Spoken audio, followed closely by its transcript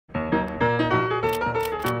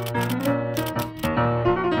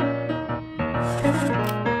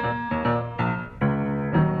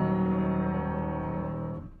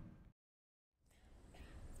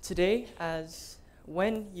Today, as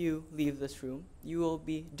when you leave this room, you will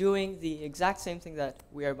be doing the exact same thing that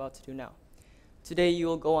we are about to do now. Today, you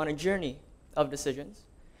will go on a journey of decisions,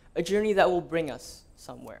 a journey that will bring us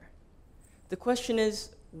somewhere. The question is,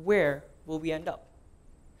 where will we end up?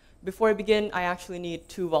 Before I begin, I actually need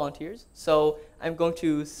 2 volunteers. So I'm going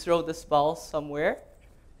to throw this ball somewhere.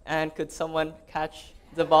 And could someone catch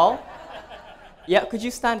the ball? Yeah, could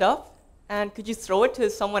you stand up? And could you throw it to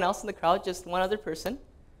someone else in the crowd, just one other person?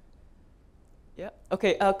 Yeah,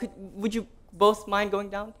 okay, would you both mind going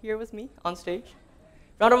down here with me on stage?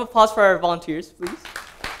 Round of applause for our volunteers, please.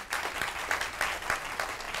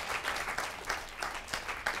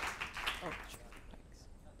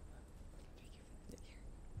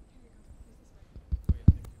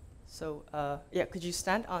 So, yeah, could you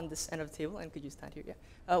stand on this end of the table, and could you stand here?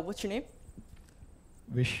 Yeah. What's your name?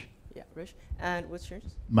 Rish. Yeah, Rish. And what's yours?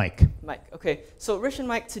 Mike. Mike. Okay. So, Rish and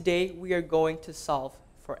Mike, today we are going to solve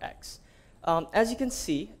for X. As you can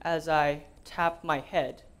see, as I tap my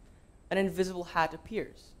head, an invisible hat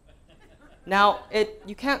appears. Now,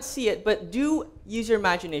 you can't see it, but do use your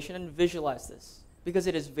imagination and visualize this, because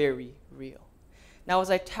it is very real. Now, as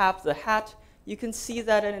I tap the hat, you can see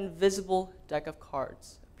that an invisible deck of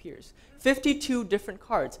cards appears. 52 different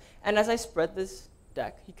cards. And as I spread this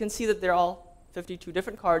deck, you can see that they're all 52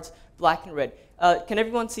 different cards, black and red. Can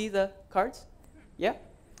everyone see the cards? Yeah?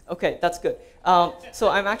 Okay, that's good. So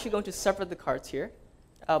I'm actually going to separate the cards here,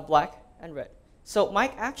 black and red. So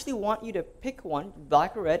Mike, I actually want you to pick one,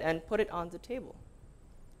 black or red, and put it on the table.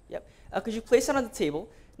 Yep. Could you place it on the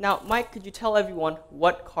table? Now, Mike, could you tell everyone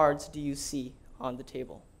what cards do you see on the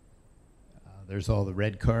table? There's all the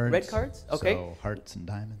red cards. Red cards? Okay. So hearts and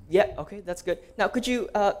diamonds. Yeah, okay, that's good. Now, could you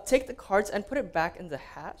take the cards and put it back in the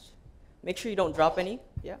hat? Make sure you don't drop any.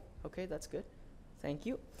 Yeah, okay, that's good. Thank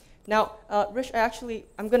you. Now, Rish,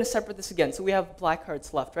 I'm going to separate this again. So we have black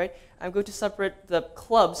cards left, right? I'm going to separate the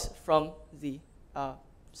clubs from the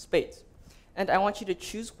spades. And I want you to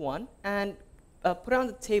choose one and put it on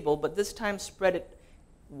the table, but this time spread it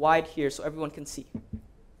wide here so everyone can see.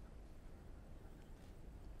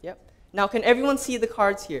 Yep. Now, can everyone see the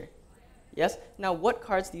cards here? Yes? Now, what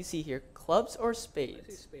cards do you see here? Clubs or spades?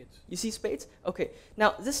 I see spades. You see spades? Okay.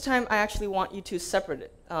 Now, this time, I actually want you to separate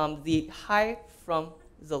it, the high from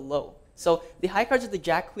the low. So the high cards are the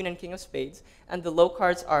Jack, Queen, and King of Spades, and the low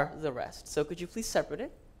cards are the rest. So could you please separate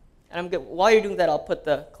it? And while you're doing that, I'll put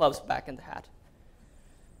the clubs back in the hat.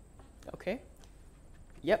 Okay.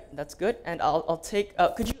 Yep, that's good. And I'll take,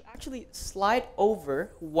 could you actually slide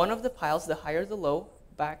over one of the piles, the higher the low,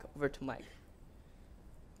 back over to Mike?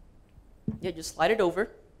 Yeah, just slide it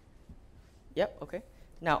over. Yep, okay.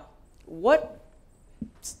 Now, what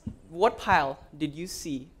pile did you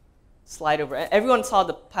see slide over? Everyone saw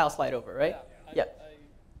the pile slide over, right? Yeah.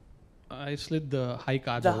 I slid the high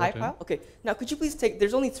cards The over high to pile? Okay. Now, could you please take,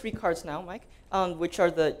 there's only 3 cards now, Mike, which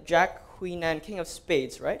are the Jack, Queen, and King of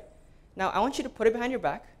Spades, right? Now, I want you to put it behind your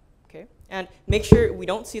back, okay? And make sure we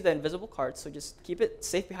don't see the invisible cards, so just keep it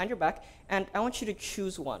safe behind your back. And I want you to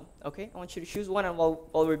choose one, okay? I want you to choose one, and while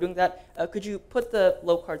we're doing that, could you put the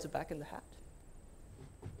low cards back in the hat?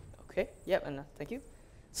 Okay, yep, and thank you.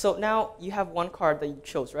 So now you have one card that you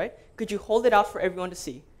chose, right? Could you hold it out for everyone to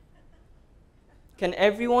see? Can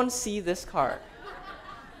everyone see this card?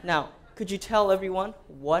 Now, could you tell everyone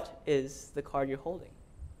what is the card you're holding?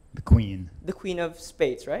 The Queen. The Queen of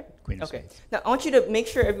Spades, right? Queen of Spades. Now, I want you to make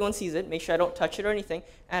sure everyone sees it, make sure I don't touch it or anything,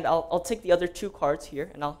 and I'll take the other 2 cards here,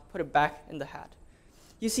 and I'll put it back in the hat.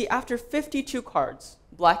 You see, after 52 cards,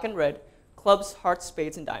 black and red, clubs, hearts,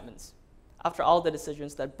 spades, and diamonds, after all the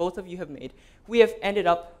decisions that both of you have made, we have ended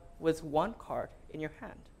up with 1 card in your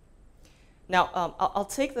hand. Now, I'll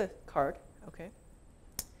take the card, okay?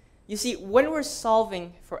 You see, when we're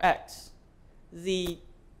solving for X, the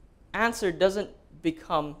answer doesn't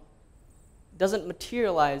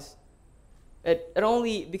materialize. It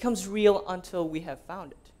only becomes real until we have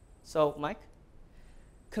found it. So, Mike,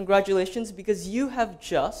 congratulations, because you have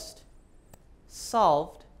just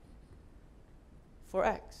solved for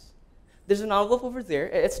X. There's an envelope over there.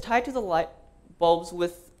 It's tied to the light bulbs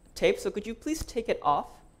with tape, so could you please take it off?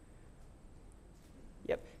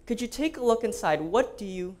 Yep. Could you take a look inside? What do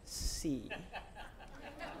you see?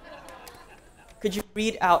 Could you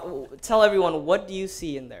read out, tell everyone, what do you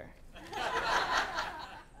see in there?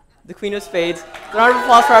 The Queen of Spades. A round of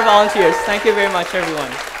applause for our volunteers. Thank you very much,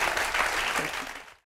 everyone.